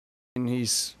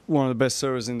He's one of the best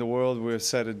servers in the world. We've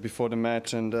said it before the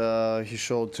match, and he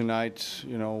showed tonight,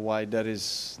 why that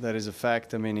is a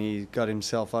fact. I mean, he got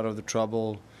himself out of the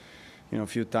trouble, a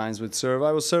few times with serve.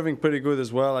 I was serving pretty good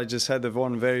as well. I just had the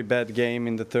one very bad game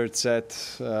in the third set.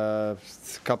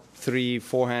 Cup 3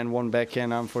 forehand, 1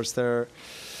 backhand, unforced error.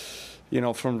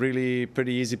 From really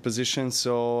pretty easy positions.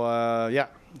 So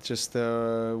just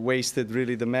wasted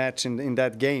really the match in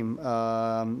that game.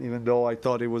 Even though I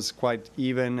thought it was quite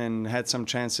even and had some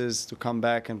chances to come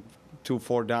back and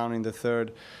 2-4 down in the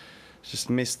third. Just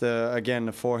missed again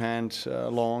the forehand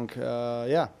long.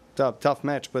 Tough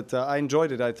match, but I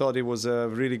enjoyed it. I thought it was a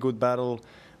really good battle,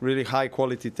 really high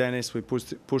quality tennis. We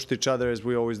pushed each other as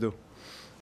we always do.